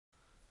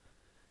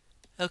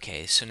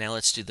Okay, so now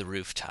let's do the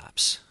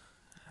rooftops.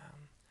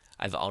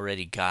 I've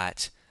already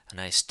got a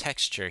nice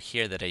texture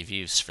here that I've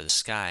used for the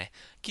sky.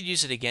 I could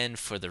use it again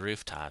for the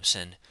rooftops,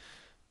 and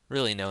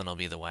really no one will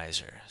be the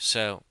wiser.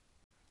 So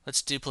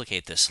let's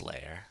duplicate this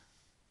layer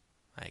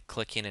by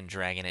clicking and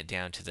dragging it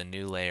down to the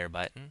new layer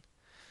button.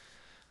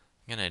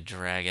 I'm going to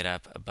drag it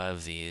up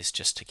above these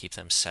just to keep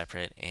them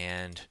separate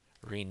and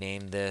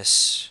rename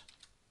this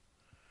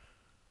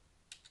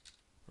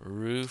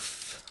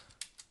roof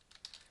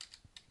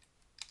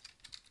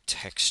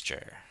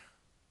texture.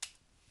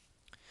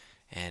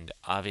 And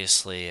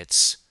obviously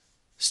it's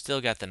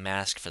still got the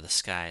mask for the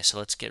sky, so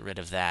let's get rid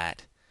of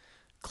that.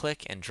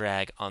 Click and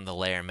drag on the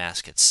layer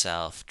mask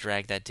itself.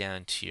 Drag that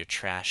down to your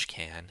trash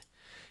can,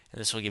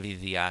 and this will give you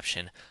the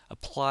option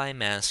apply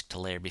mask to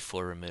layer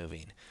before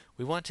removing.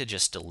 We want to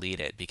just delete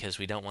it because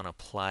we don't want to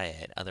apply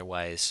it,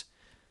 otherwise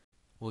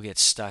we'll get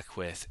stuck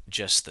with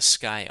just the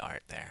sky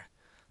art there.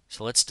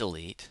 So let's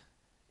delete,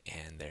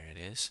 and there it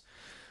is.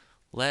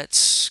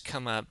 Let's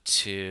come up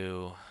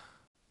to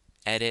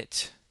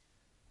edit,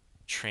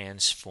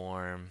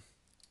 transform,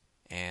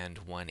 and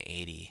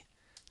 180.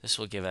 This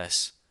will give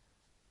us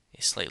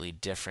a slightly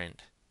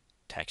different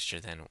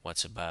texture than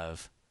what's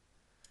above,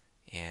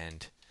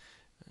 and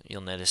you'll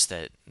notice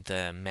that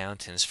the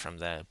mountains from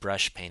the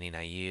brush painting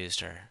I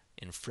used are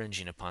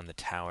infringing upon the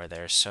tower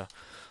there. So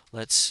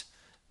let's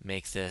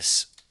make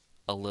this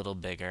a little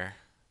bigger,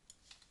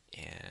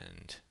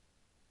 and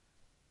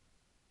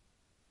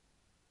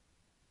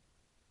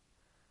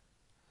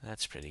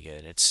that's pretty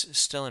good. It's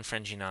still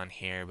infringing on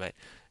here, but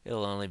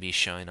it'll only be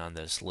showing on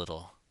those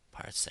little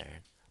parts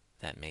there.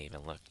 That may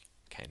even look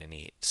kind of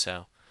neat.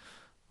 So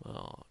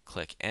we'll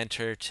click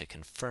enter to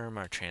confirm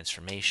our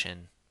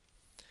transformation,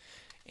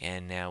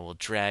 and now we'll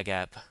drag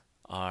up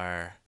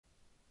our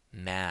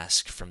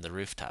mask from the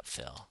rooftop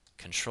fill.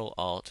 Control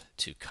Alt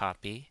to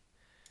copy,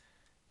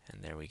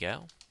 and there we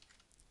go.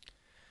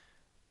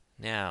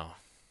 Now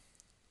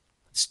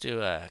let's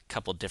do a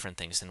couple different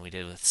things than we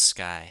did with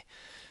sky.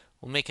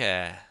 We'll make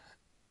a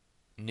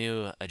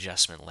new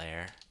adjustment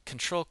layer.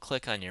 Control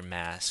click on your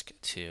mask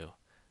to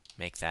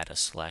make that a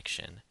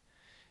selection,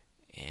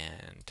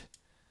 and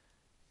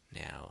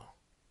now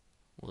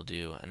we'll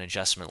do an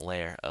adjustment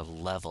layer of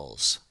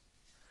levels.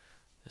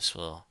 This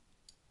will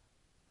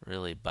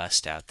really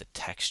bust out the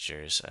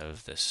textures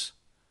of this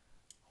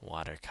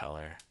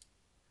watercolor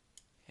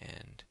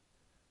and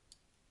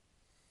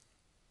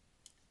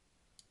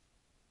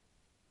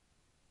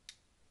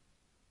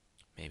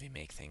maybe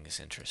make things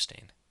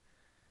interesting.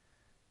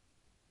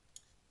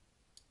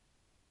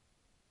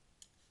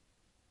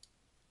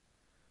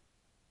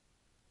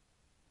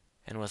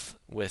 And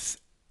with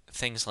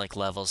things like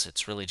levels,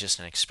 it's really just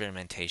an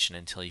experimentation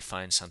until you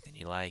find something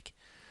you like.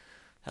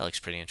 That looks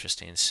pretty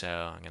interesting,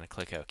 so I'm going to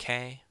click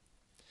OK.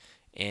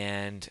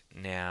 And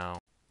now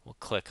we'll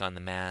click on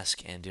the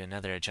mask and do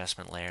another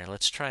adjustment layer.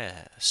 Let's try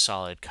a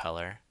solid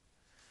color.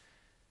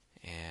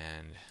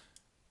 And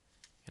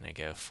I'm going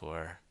to go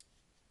for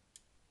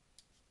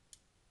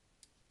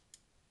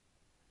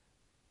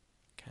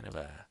kind of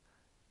a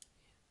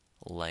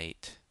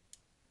light,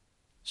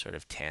 sort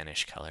of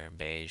tannish color,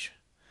 beige.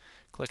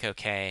 Click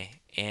OK,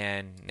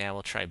 and now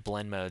we'll try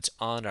blend modes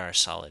on our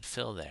solid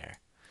fill there.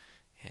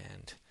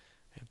 And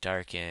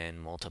darken,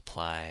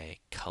 multiply,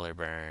 color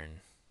burn.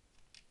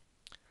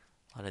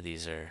 A lot of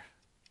these are,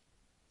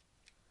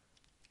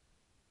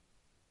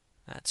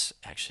 that's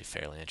actually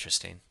fairly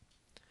interesting.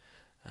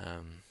 So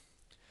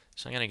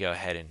I'm going to go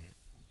ahead and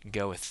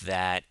go with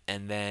that,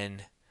 and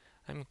then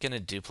I'm going to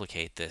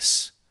duplicate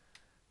this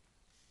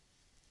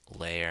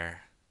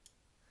layer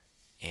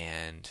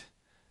and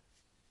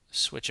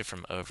switch it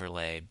from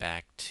overlay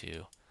back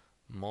to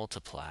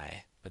multiply,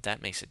 but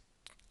that makes it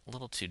a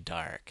little too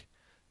dark.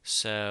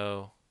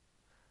 So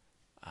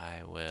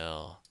I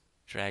will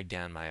drag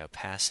down my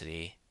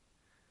opacity.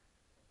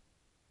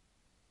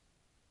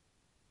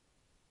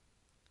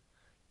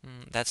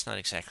 That's not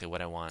exactly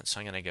what I want, so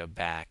I'm going to go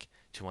back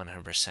to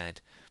 100%,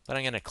 but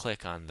I'm going to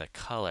click on the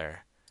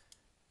color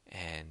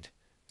and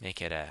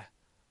make it a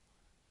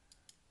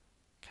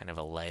kind of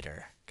a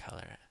lighter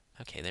color.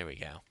 Okay, there we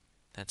go.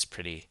 That's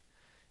pretty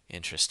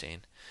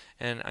interesting.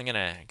 And I'm going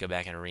to go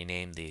back and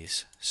rename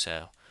these.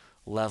 So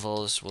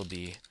levels will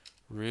be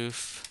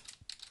roof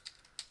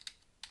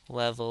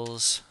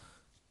levels.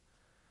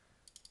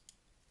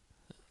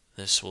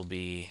 This will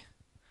be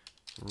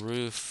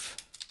roof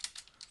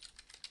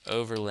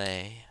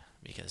overlay,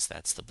 because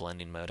that's the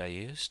blending mode I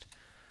used.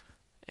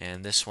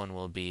 And this one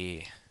will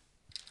be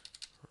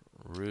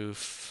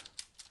roof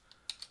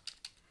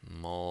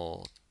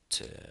multiply.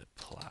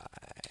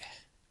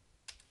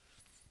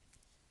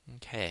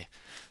 Okay,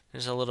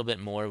 there's a little bit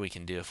more we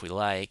can do if we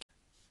like.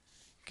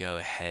 Go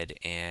ahead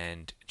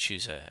and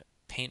choose a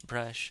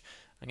paintbrush.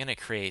 I'm going to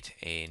create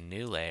a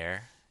new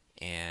layer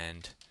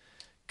and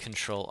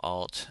Control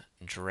Alt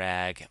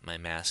drag my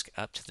mask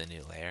up to the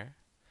new layer,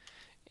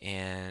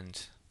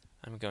 and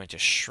I'm going to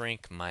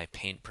shrink my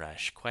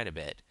paintbrush quite a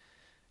bit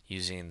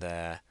using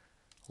the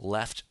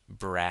left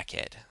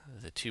bracket.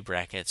 The two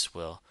brackets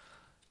will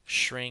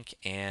shrink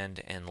and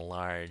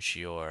enlarge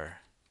your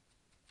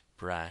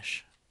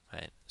brush.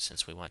 But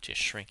since we want to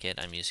shrink it,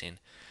 I'm using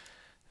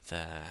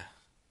the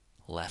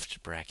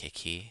left bracket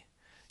key.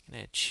 I'm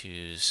going to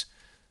choose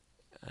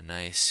a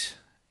nice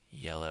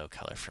yellow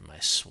color from my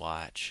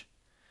swatch.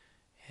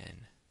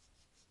 And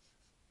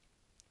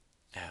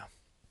now,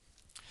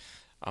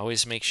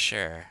 always make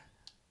sure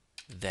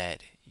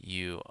that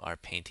you are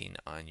painting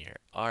on your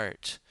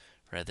art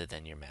rather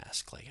than your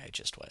mask like I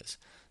just was.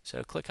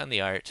 So click on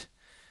the art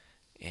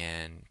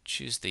and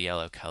choose the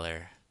yellow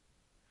color.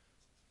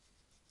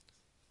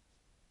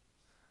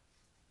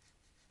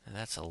 And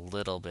that's a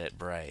little bit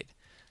bright.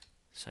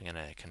 So I'm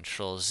going to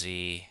Control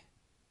Z,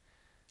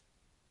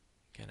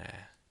 going to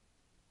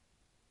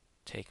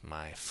take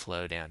my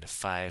flow down to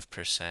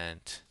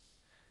 5%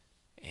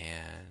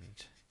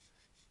 and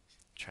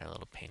try a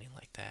little painting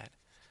like that.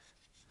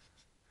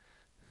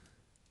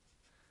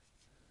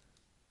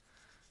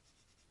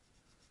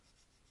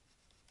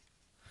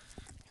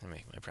 I'm going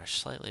to make my brush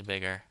slightly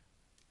bigger.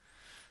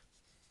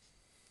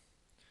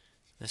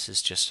 This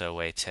is just a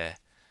way to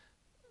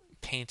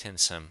paint in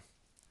some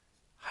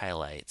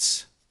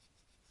highlights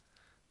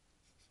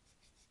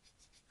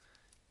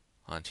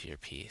onto your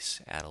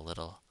piece. Add a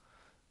little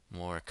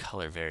more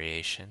color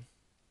variation.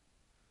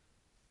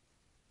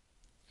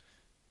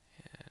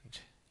 And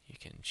you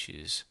can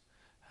choose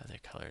other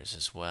colors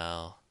as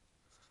well.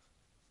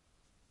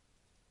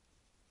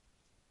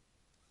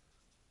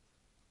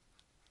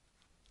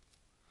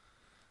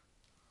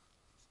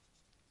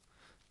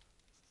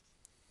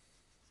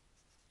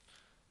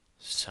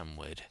 Some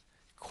would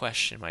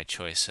question my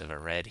choice of a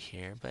red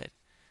here, but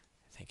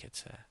I think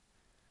it's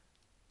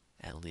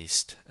at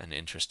least an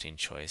interesting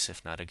choice,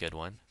 if not a good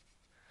one.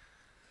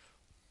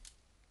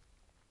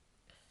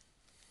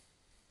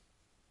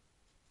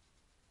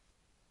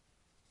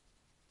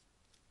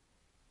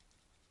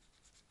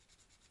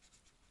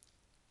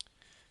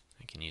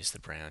 I can use the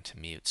brown to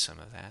mute some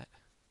of that.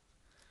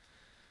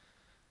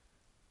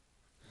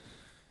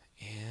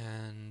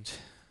 And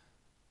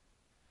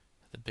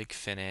the big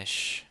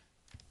finish,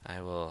 I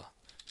will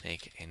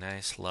make a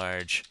nice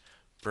large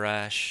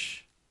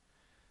brush.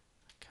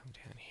 Come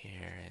down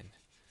here and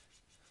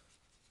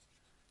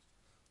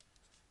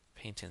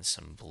paint in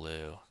some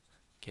blue.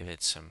 Give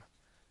it some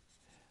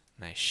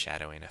nice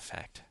shadowing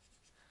effect.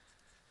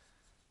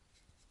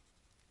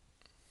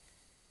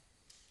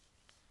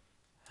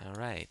 All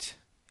right,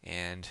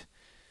 and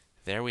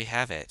there we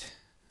have it.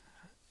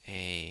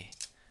 A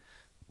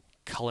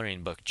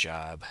coloring book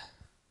job